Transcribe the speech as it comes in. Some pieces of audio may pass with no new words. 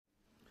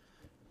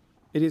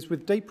It is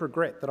with deep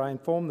regret that I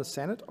inform the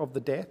Senate of the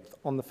death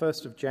on the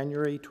 1st of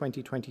January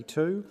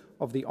 2022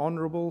 of the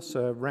Honourable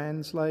Sir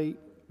Ransley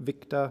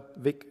Victor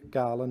Vic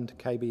Garland,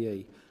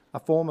 KBE, a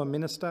former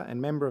Minister and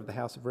Member of the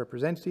House of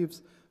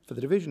Representatives for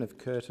the Division of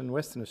Curtin,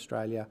 Western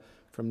Australia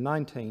from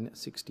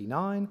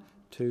 1969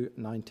 to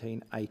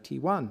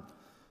 1981.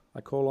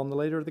 I call on the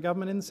Leader of the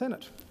Government in the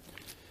Senate.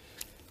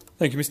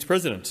 Thank you, Mr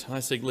President.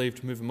 I seek leave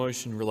to move a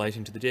motion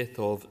relating to the death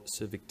of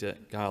Sir Victor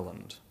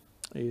Garland.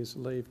 Is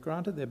leave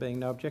granted? There being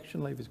no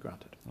objection, leave is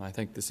granted. I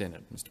thank the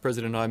Senate. Mr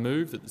President, I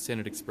move that the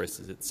Senate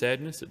expresses its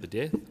sadness at the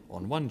death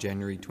on 1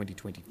 January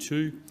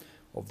 2022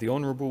 of the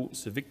Honourable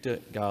Sir Victor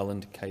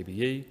Garland,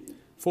 KBE,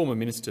 former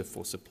Minister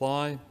for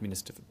Supply,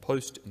 Minister for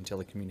Post and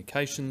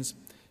Telecommunications,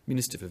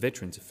 Minister for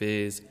Veterans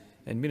Affairs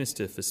and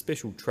Minister for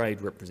Special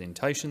Trade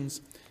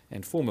Representations,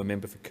 and former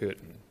Member for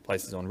Curtin,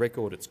 places on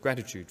record its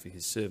gratitude for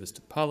his service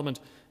to Parliament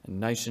and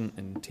nation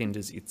and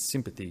tenders its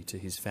sympathy to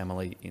his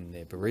family in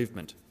their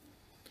bereavement.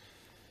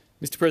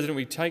 Mr President,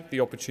 we take the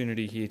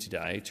opportunity here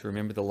today to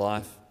remember the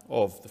life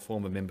of the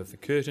former Member for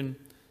Curtin,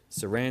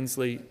 Sir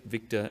Ransley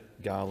Victor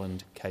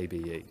Garland,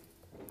 KBE,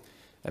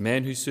 a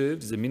man who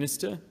served as a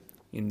minister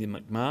in the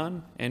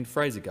McMahon and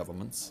Fraser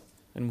governments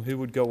and who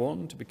would go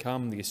on to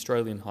become the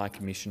Australian High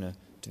Commissioner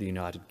to the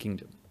United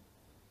Kingdom.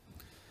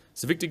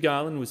 Sir Victor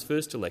Garland was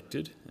first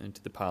elected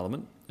to the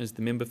Parliament as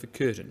the Member for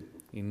Curtin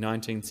in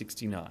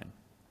 1969,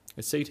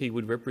 a seat he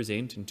would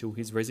represent until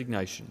his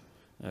resignation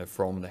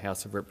from the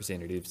House of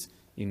Representatives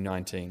in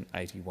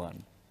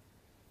 1981.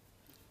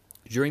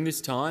 During this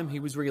time, he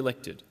was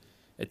re-elected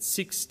at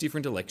 6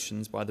 different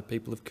elections by the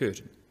people of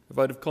Curtin, a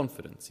vote of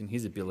confidence in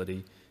his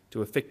ability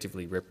to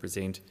effectively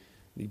represent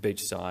the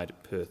beachside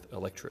Perth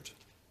electorate.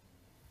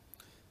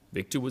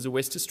 Victor was a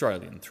West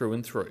Australian through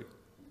and through.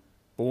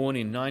 Born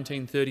in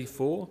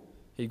 1934,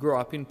 he grew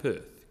up in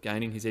Perth,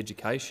 gaining his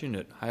education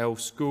at Hale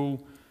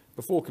School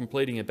before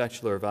completing a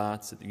Bachelor of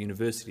Arts at the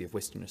University of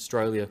Western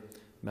Australia,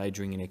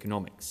 majoring in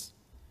economics.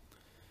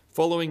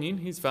 Following in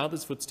his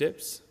father's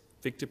footsteps,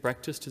 Victor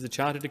practised as a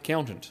chartered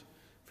accountant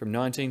from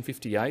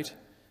 1958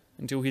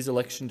 until his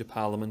election to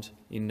Parliament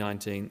in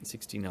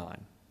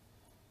 1969.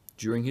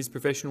 During his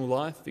professional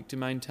life, Victor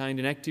maintained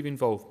an active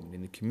involvement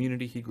in the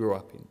community he grew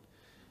up in,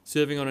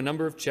 serving on a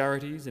number of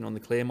charities and on the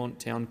Claremont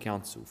Town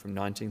Council from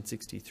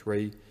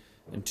 1963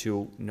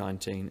 until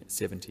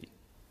 1970.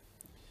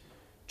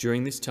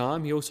 During this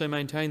time, he also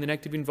maintained an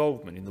active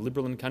involvement in the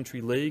Liberal and Country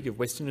League of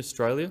Western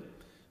Australia,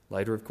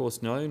 later of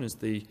course known as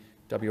the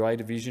WA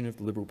division of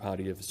the Liberal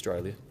Party of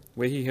Australia,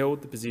 where he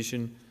held the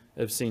position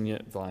of Senior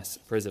Vice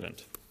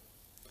President.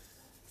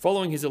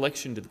 Following his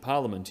election to the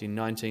Parliament in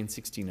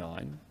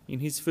 1969, in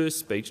his first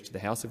speech to the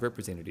House of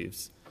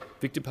Representatives,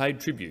 Victor paid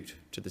tribute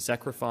to the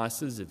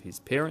sacrifices of his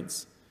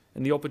parents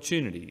and the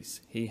opportunities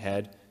he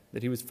had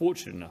that he was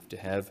fortunate enough to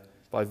have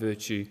by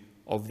virtue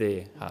of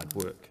their hard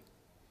work.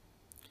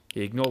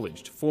 He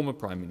acknowledged former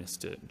Prime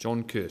Minister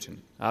John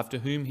Curtin, after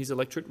whom his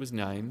electorate was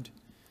named,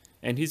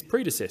 and his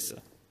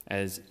predecessor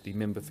as the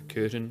Member for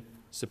Curtin,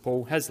 Sir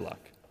Paul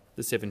Hasluck,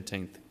 the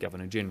 17th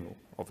Governor-General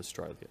of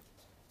Australia.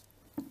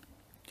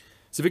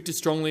 Sir Victor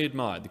strongly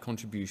admired the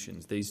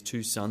contributions these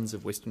 2 sons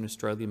of Western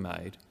Australia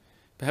made,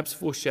 perhaps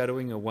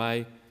foreshadowing a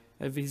way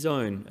of his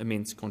own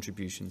immense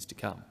contributions to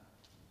come.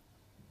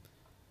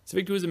 Sir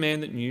Victor was a man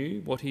that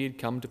knew what he had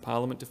come to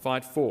Parliament to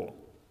fight for,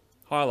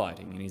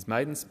 highlighting in his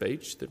maiden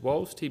speech that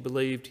whilst he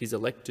believed his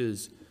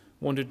electors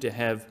wanted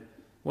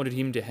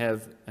him to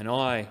have an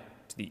eye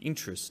to the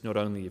interests not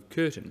only of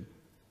Curtin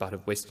but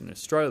of Western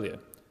Australia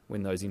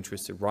when those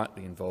interests are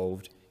rightly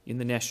involved in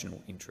the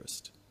national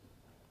interest.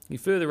 He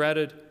further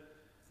added,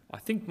 "I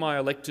think my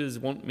electors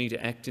want me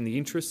to act in the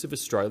interests of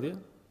Australia,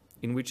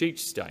 in which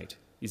each state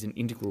is an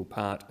integral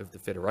part of the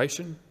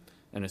Federation,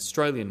 an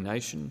Australian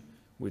nation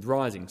with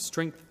rising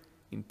strength,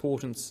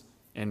 importance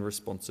and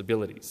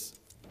responsibilities."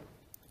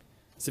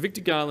 Sir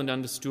Victor Garland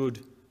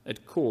understood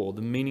at core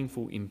the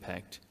meaningful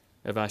impact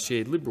of our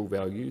shared liberal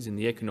values in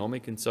the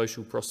economic and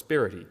social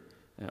prosperity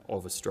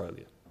of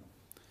Australia.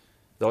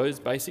 Those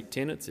basic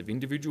tenets of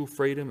individual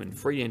freedom and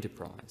free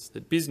enterprise,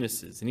 that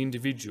businesses and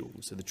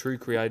individuals are the true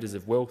creators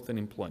of wealth and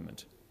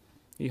employment.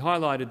 He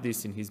highlighted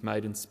this in his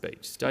maiden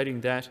speech,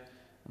 stating that,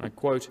 and I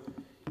quote,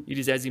 "It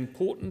is as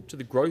important to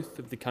the growth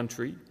of the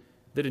country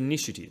that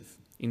initiative,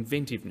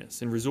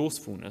 inventiveness and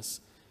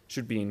resourcefulness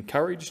should be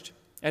encouraged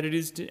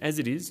as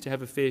it is to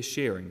have a fair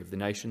sharing of the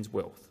nation's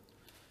wealth.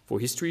 For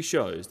history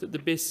shows that the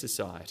best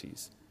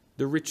societies,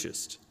 the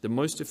richest, the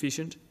most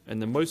efficient and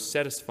the most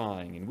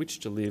satisfying in which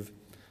to live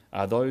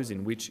are those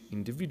in which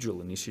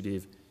individual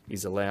initiative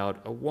is allowed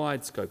a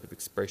wide scope of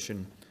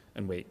expression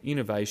and where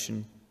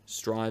innovation,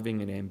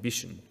 striving and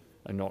ambition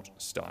are not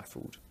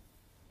stifled."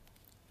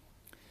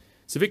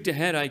 Sir Victor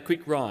had a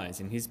quick rise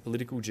in his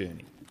political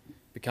journey,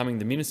 becoming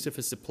the Minister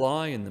for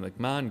Supply in the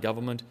McMahon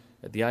government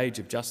at the age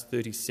of just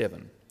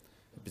 37,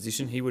 a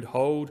position he would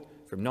hold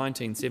from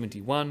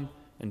 1971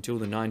 until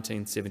the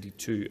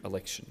 1972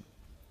 election.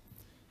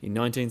 In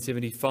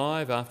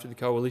 1975, after the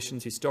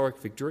Coalition's historic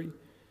victory,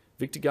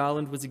 Victor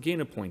Garland was again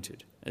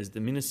appointed as the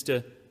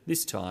Minister,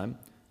 this time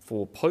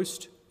for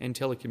Post and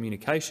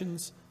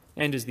Telecommunications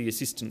and as the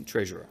Assistant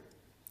Treasurer.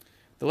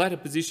 The latter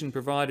position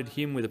provided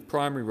him with a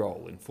primary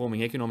role in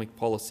forming economic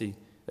policy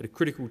at a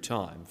critical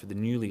time for the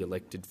newly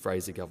elected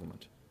Fraser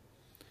government.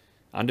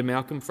 Under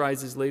Malcolm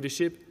Fraser's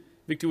leadership,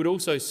 Victor would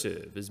also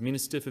serve as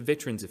Minister for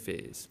Veterans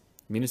Affairs,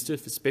 Minister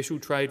for Special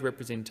Trade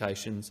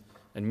Representations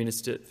and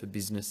Minister for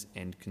Business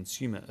and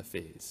Consumer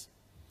Affairs.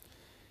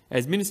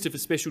 As Minister for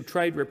Special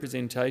Trade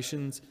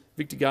Representations,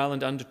 Victor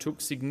Garland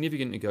undertook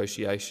significant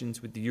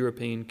negotiations with the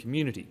European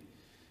Community,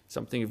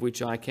 something of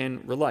which I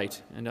can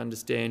relate and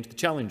understand the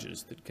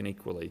challenges that can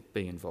equally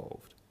be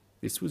involved.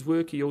 This was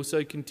work he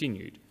also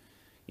continued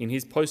in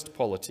his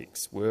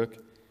post-politics work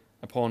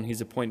upon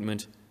his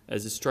appointment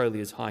as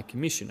Australia's High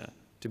Commissioner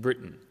to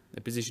Britain,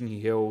 a position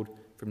he held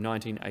from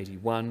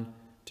 1981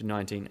 to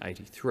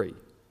 1983.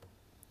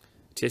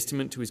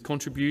 Testament to his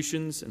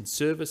contributions and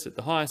service at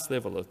the highest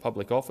level of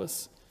public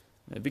office,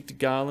 Victor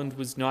Garland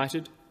was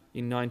knighted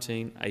in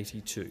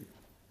 1982.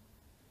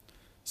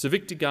 Sir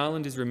Victor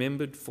Garland is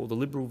remembered for the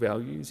liberal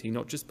values he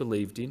not just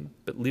believed in,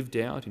 but lived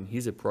out in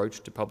his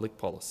approach to public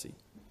policy.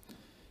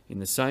 In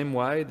the same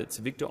way that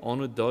Sir Victor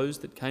honoured those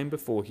that came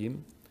before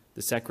him,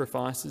 the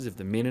sacrifices of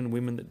the men and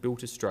women that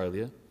built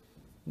Australia,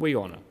 we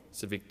honour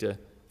Sir Victor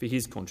for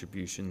his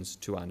contributions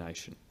to our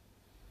nation.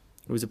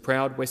 He was a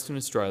proud Western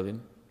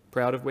Australian,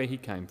 proud of where he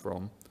came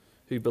from,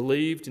 who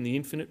believed in the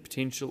infinite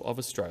potential of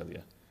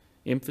Australia,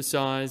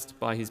 emphasised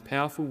by his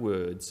powerful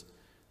words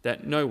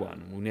that no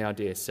one will now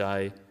dare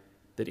say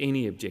that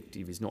any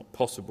objective is not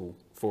possible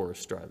for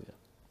Australia.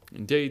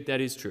 Indeed, that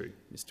is true,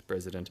 Mr.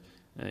 President.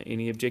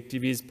 Any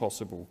objective is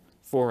possible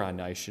for our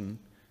nation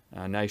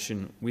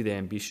with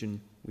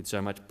ambition, with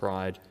so much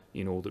pride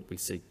in all that we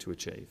seek to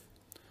achieve.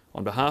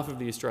 On behalf of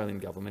the Australian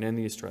Government and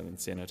the Australian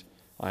Senate,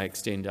 I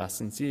extend our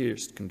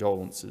sincerest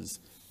condolences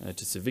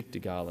to Sir Victor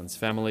Garland's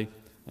family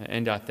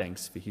and our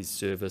thanks for his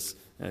service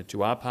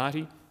to our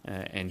party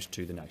and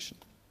to the nation.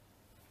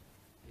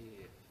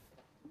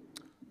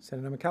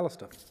 Senator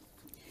McAllister.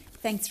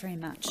 Thanks very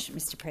much,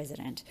 Mr.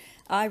 President.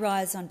 I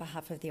rise on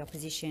behalf of the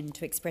opposition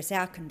to express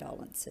our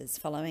condolences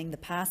following the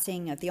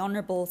passing of the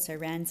Honourable Sir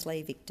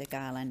Ransley Victor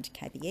Garland,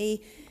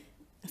 KBE,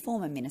 a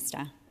former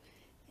minister,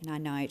 and I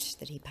note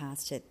that he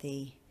passed at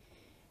the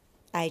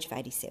age of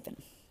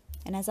 87.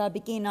 And as I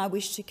begin, I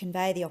wish to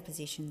convey the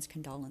opposition's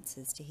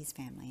condolences to his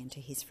family and to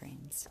his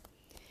friends.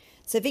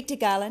 Sir Victor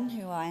Garland,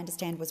 who I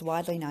understand was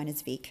widely known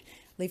as Vic,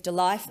 lived a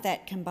life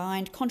that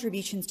combined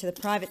contributions to the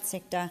private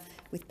sector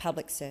with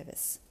public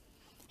service.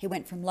 He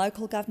went from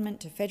local government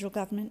to federal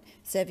government,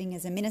 serving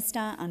as a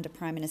minister under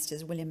Prime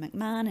Ministers William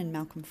McMahon and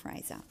Malcolm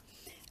Fraser.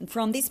 And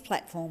from this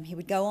platform, he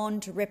would go on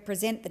to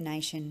represent the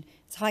nation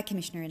as High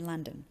Commissioner in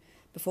London,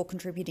 before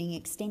contributing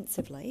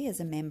extensively as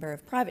a member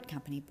of private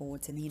company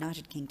boards in the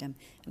United Kingdom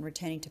and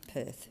returning to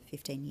Perth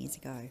 15 years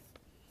ago.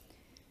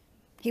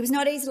 He was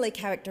not easily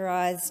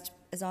characterised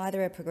as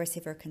either a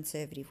progressive or a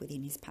conservative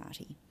within his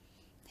party.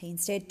 He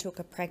instead took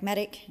a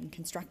pragmatic and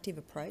constructive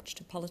approach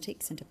to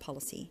politics and to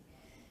policy,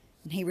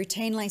 and he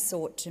routinely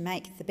sought to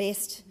make the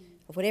best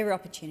of whatever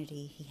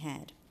opportunity he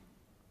had.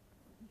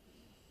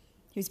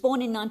 He was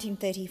born in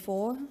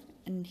 1934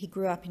 and he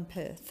grew up in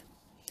Perth.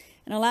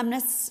 An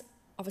alumnus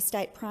of a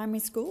state primary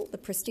school, the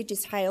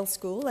prestigious Hale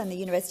School and the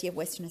University of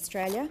Western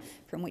Australia,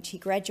 from which he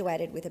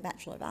graduated with a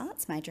Bachelor of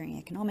Arts, majoring in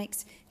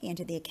economics, he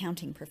entered the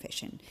accounting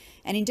profession.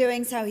 And in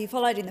doing so, he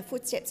followed in the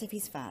footsteps of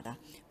his father,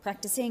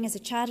 practising as a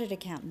chartered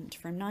accountant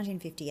from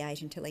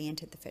 1958 until he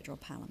entered the federal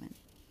parliament.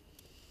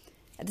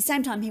 At the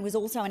same time, he was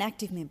also an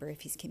active member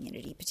of his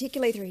community,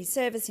 particularly through his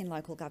service in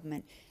local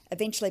government,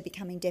 eventually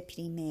becoming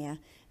Deputy Mayor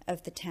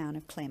of the town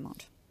of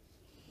Claremont.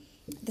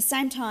 At the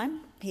same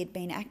time, he had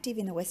been active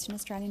in the Western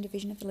Australian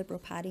division of the Liberal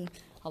Party,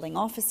 holding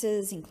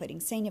offices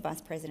including Senior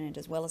Vice President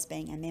as well as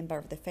being a member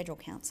of the Federal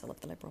Council of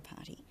the Liberal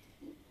Party.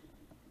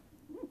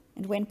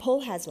 And when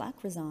Paul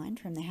Hasluck resigned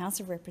from the House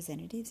of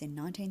Representatives in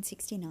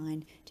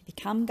 1969 to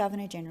become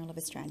Governor-General of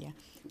Australia,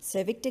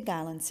 Sir Victor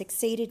Garland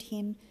succeeded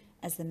him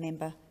as the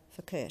member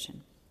for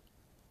Curtin.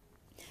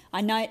 I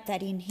note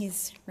that in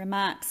his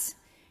remarks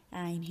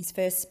in his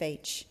first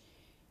speech,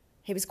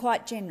 he was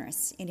quite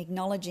generous in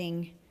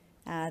acknowledging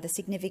the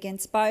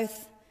significance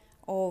both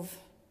of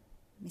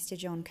Mr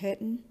John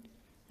Curtin,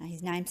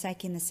 his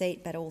namesake in the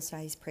seat, but also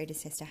his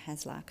predecessor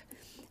Hasluck.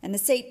 And the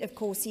seat, of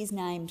course, is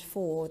named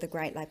for the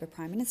great Labor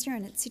Prime Minister,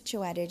 and it's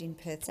situated in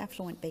Perth's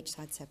affluent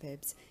beachside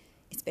suburbs.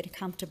 It's been a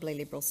comfortably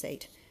Liberal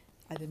seat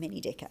over many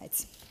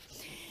decades.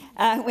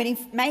 When he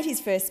made his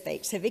first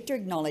speech, Sir Victor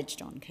acknowledged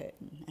John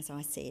Curtin, as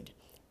I said,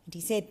 and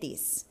he said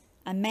this: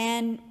 a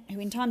man who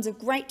in times of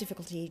great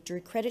difficulty drew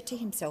credit to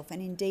himself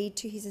and indeed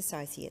to his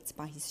associates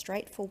by his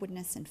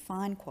straightforwardness and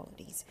fine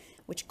qualities,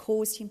 which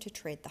caused him to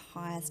tread the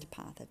highest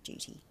path of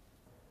duty.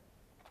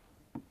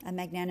 A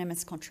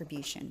magnanimous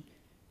contribution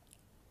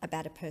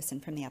about a person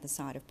from the other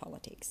side of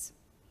politics.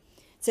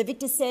 Sir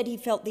Victor said he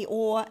felt the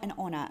awe and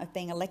honour of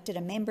being elected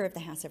a member of the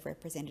House of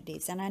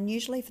Representatives, and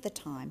unusually for the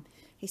time,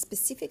 he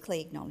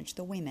specifically acknowledged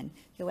the women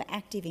who were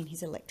active in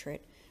his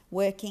electorate,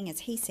 working,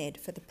 as he said,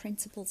 for the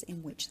principles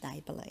in which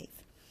they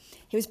believe.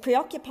 He was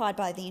preoccupied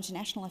by the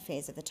international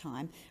affairs of the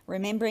time,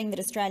 remembering that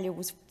Australia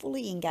was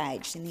fully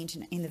engaged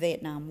in the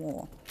Vietnam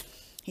War.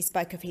 He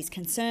spoke of his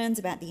concerns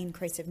about the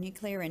increase of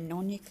nuclear and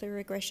non-nuclear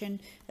aggression,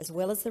 as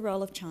well as the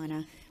role of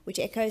China, which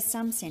echoes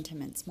some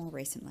sentiments more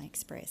recently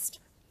expressed.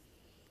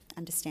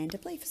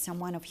 Understandably, for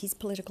someone of his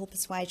political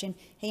persuasion,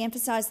 he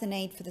emphasised the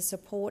need for the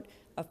support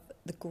of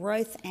the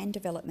growth and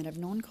development of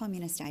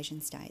non-communist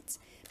Asian states,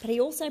 but he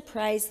also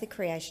praised the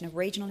creation of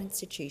regional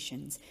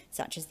institutions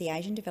such as the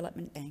Asian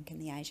Development Bank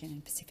and the Asian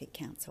and Pacific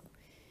Council.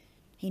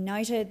 He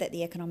noted that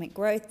the economic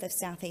growth of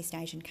Southeast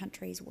Asian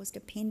countries was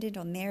dependent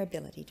on their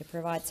ability to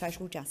provide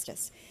social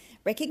justice,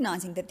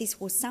 recognising that this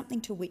was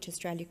something to which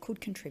Australia could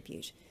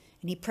contribute,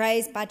 and he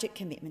praised budget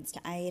commitments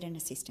to aid and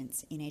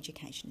assistance in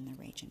education in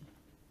the region.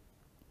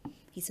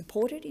 He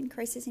supported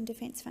increases in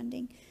defence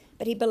funding,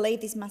 but he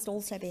believed this must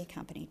also be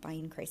accompanied by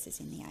increases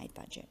in the aid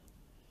budget.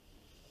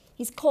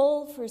 His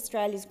call for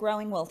Australia's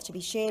growing wealth to be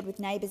shared with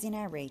neighbours in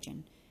our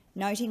region,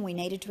 noting we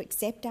needed to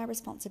accept our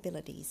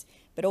responsibilities,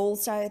 but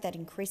also that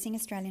increasing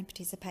Australian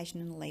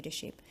participation in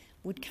leadership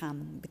would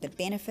come with the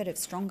benefit of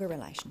stronger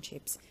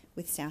relationships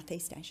with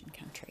Southeast Asian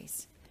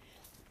countries.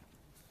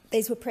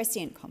 These were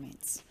prescient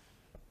comments,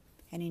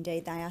 and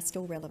indeed they are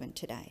still relevant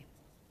today.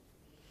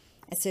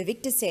 As Sir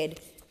Victor said,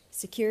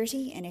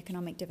 security and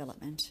economic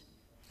development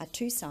are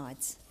two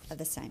sides of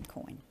the same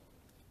coin.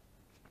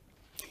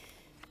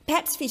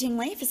 Perhaps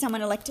fittingly for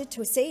someone elected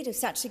to a seat of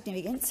such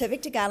significance, Sir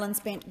Victor Garland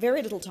spent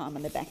very little time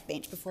on the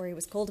backbench before he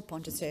was called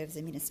upon to serve as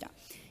a minister.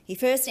 He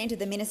first entered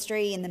the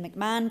ministry in the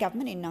McMahon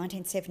government in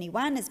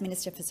 1971 as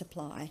Minister for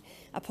Supply,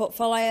 a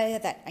portfolio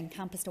that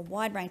encompassed a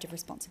wide range of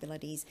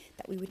responsibilities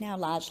that we would now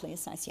largely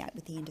associate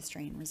with the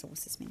Industry and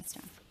Resources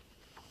Minister.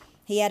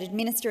 He added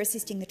Minister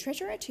assisting the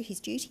Treasurer to his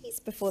duties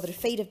before the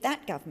defeat of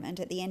that government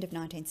at the end of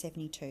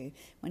 1972,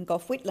 when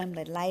Gough Whitlam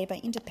led Labor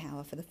into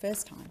power for the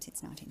first time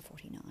since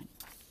 1949.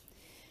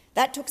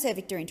 That took Sir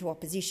Victor into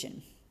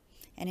opposition,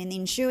 and in the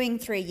ensuing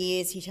 3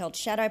 years he held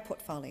shadow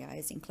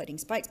portfolios, including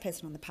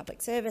spokesperson on the Public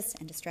Service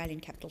and Australian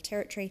Capital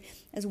Territory,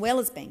 as well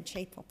as being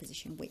Chief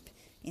Opposition Whip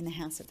in the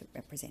House of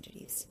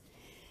Representatives.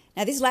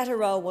 Now, this latter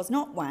role was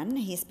not one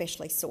he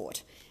especially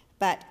sought,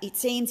 but it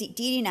seems it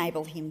did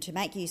enable him to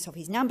make use of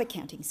his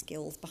number-counting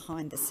skills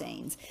behind the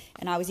scenes.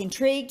 And I was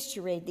intrigued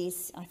to read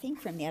this, I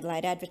think from the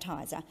Adelaide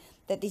Advertiser,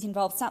 that this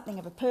involved something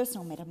of a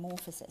personal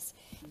metamorphosis.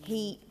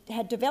 He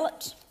had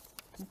developed,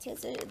 it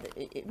says,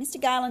 Mr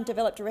Garland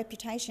developed a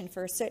reputation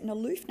for a certain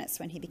aloofness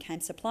when he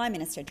became Supply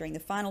Minister during the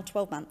final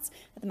 12 months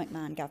of the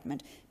McMahon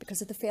government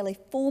because of the fairly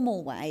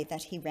formal way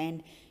that he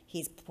ran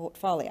his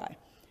portfolio.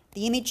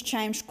 The image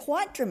changed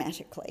quite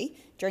dramatically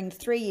during the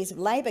 3 years of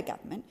Labor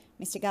government.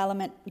 Mr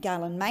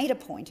Garland made a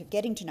point of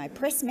getting to know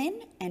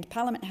pressmen and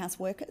Parliament House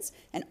workers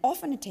and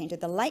often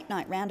attended the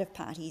late-night round of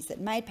parties that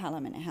made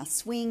Parliament House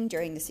swing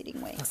during the sitting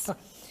weeks.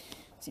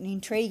 It's an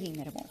intriguing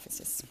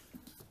metamorphosis.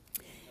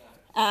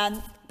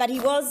 But he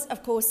was,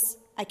 of course,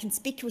 a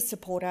conspicuous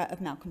supporter of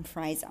Malcolm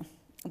Fraser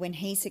when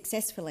he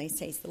successfully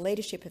seized the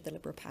leadership of the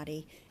Liberal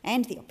Party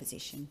and the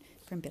opposition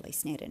from Billy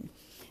Snedden.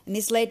 And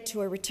this led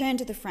to a return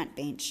to the front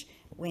bench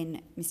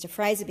when Mr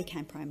Fraser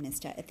became Prime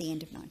Minister at the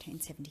end of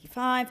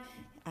 1975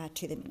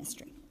 to the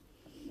ministry.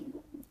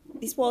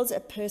 This was a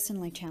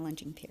personally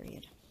challenging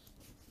period.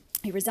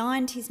 He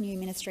resigned his new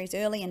ministries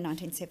early in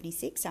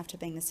 1976 after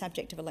being the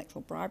subject of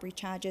electoral bribery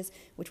charges,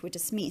 which were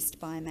dismissed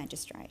by a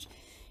magistrate.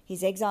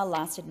 His exile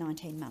lasted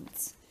 19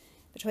 months.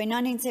 Between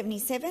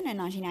 1977 and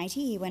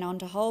 1980, he went on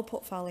to hold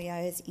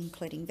portfolios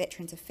including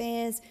Veterans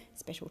Affairs,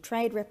 Special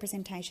Trade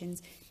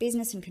Representations,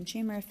 Business and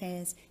Consumer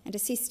Affairs, and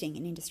assisting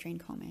in Industry and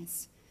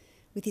Commerce.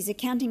 With his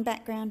accounting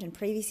background and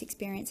previous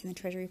experience in the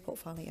Treasury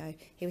portfolio,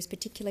 he was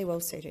particularly well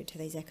suited to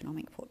these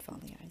economic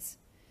portfolios.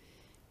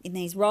 In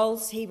these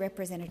roles, he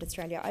represented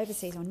Australia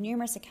overseas on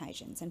numerous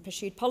occasions and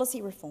pursued policy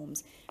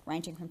reforms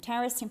ranging from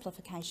tariff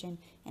simplification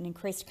and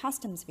increased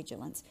customs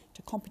vigilance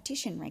to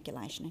competition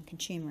regulation and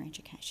consumer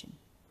education.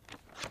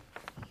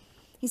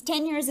 His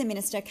tenure as a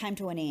minister came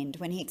to an end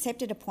when he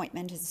accepted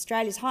appointment as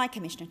Australia's High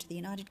Commissioner to the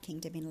United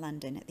Kingdom in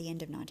London at the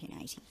end of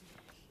 1980.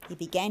 He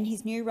began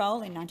his new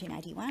role in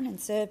 1981 and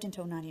served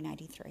until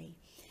 1983.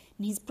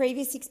 And his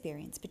previous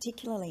experience,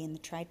 particularly in the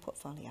trade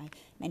portfolio,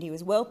 meant he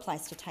was well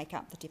placed to take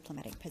up the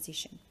diplomatic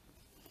position.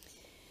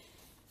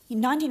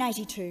 In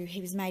 1982,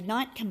 he was made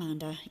Knight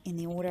Commander in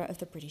the Order of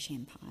the British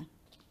Empire.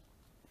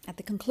 At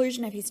the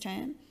conclusion of his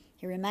term,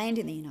 he remained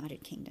in the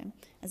United Kingdom,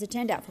 as it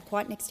turned out for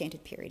quite an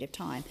extended period of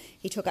time.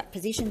 He took up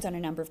positions on a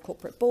number of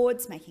corporate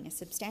boards, making a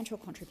substantial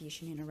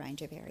contribution in a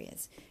range of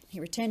areas. He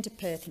returned to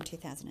Perth in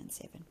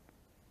 2007.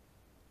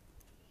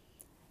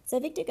 Sir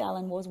Victor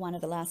Garland was one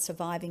of the last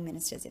surviving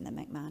ministers in the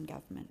McMahon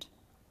government.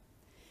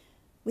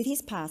 With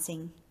his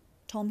passing,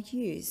 Tom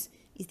Hughes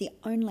is the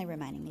only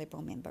remaining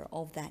Liberal member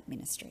of that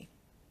ministry.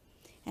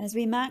 And as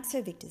we mark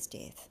Sir Victor's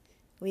death,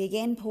 we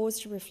again pause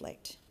to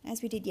reflect,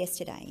 as we did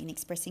yesterday in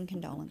expressing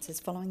condolences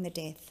following the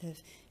death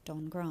of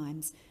Don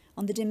Grimes,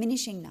 on the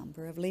diminishing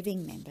number of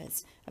living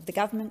members of the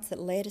governments that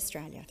led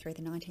Australia through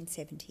the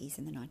 1970s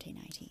and the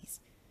 1980s.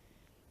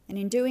 and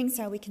in doing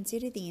so we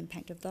consider the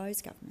impact of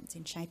those governments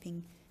in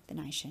shaping the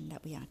nation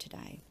that we are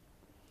today.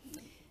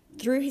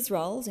 Through his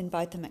roles in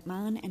both the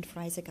McMahon and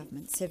Fraser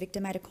governments, Sir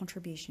Victor made a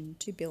contribution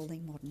to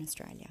building modern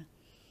Australia.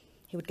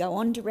 He would go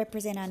on to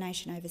represent our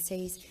nation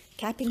overseas,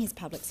 capping his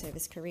public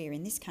service career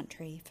in this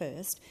country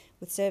first,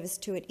 with service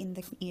to it in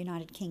the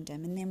United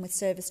Kingdom, and then with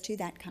service to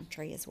that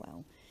country as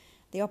well.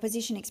 The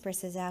opposition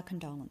expresses our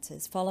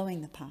condolences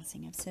following the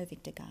passing of Sir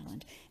Victor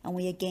Garland, and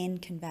we again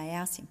convey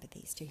our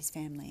sympathies to his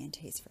family and to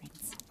his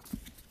friends.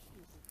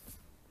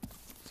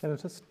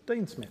 Senator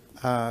Dean Smith.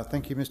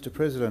 Thank you, Mr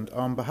President.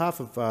 On behalf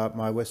of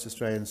my West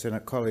Australian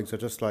Senate colleagues, I'd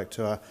just like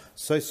to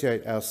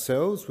associate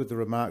ourselves with the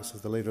remarks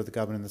of the Leader of the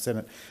Government in the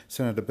Senate,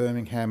 Senator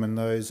Birmingham, and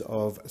those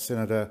of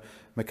Senator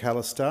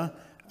McAllister.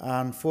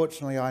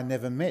 Unfortunately, I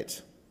never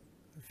met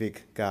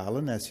Vic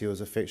Garland, as he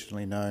was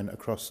affectionately known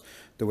across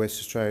the West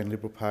Australian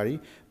Liberal Party,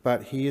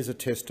 but he is a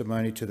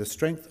testimony to the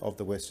strength of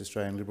the West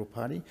Australian Liberal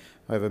Party.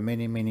 Over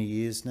many, many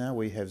years now,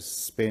 we have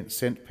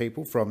sent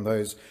people from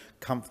those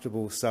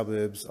comfortable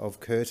suburbs of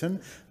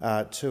Curtin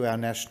to our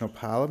national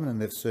parliament,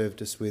 and they've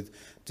served us with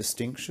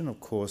distinction. Of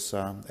course,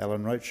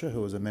 Alan Rocher,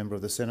 who was a member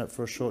of the Senate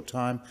for a short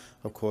time,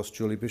 of course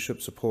Julie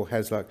Bishop, Sir Paul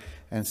Hasluck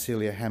and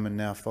Celia Hammond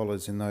now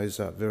follows in those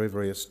very,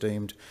 very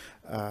esteemed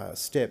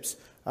steps.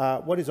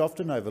 What is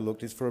often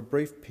overlooked is for a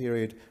brief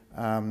period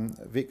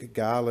Vic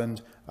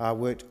Garland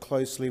worked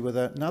closely with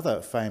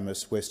another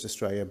famous West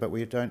Australian, but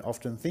we don't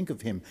often think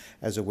of him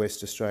as a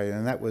West Australian,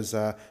 and that was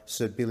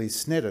Sir Billy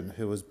Snedden,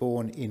 who was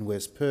born in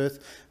West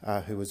Perth,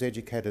 who was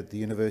educated at the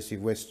University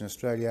of Western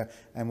Australia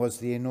and was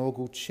the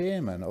inaugural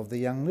chairman of the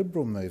Young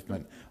Liberal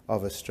movement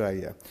of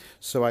Australia.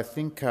 So I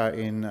think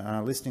in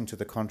listening to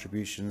the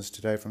contributions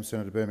today from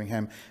Senator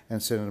Birmingham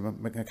and Senator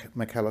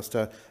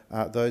McAllister,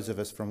 those of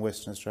us from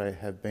Western Australia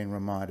have been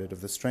reminded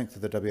of the strength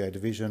of the WA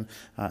division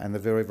and the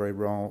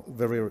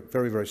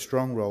very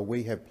strong role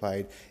we have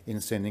played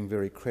in sending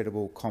very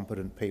credible,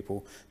 competent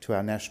people to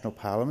our national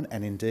parliament,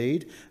 and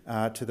indeed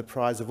to the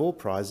prize of all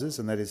prizes,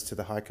 and that is to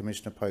the High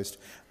Commissioner post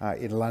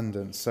in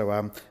London.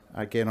 So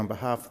again, on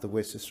behalf of the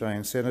West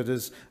Australian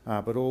senators,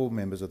 but all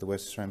members of the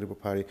West Australian Liberal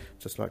Party,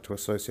 just like to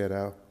associate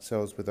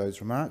ourselves with those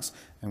remarks,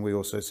 and we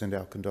also send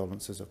our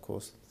condolences, of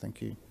course.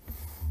 Thank you.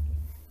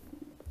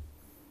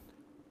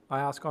 I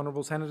ask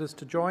honourable senators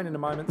to join in a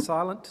moment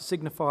silent to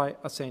signify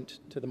assent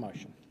to the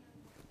motion.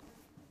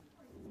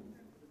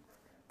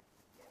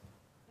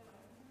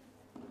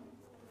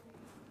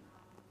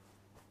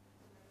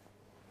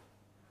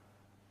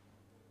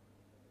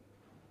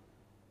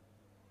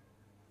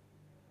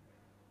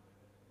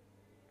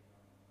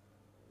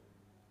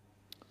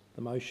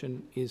 The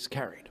motion is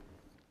carried.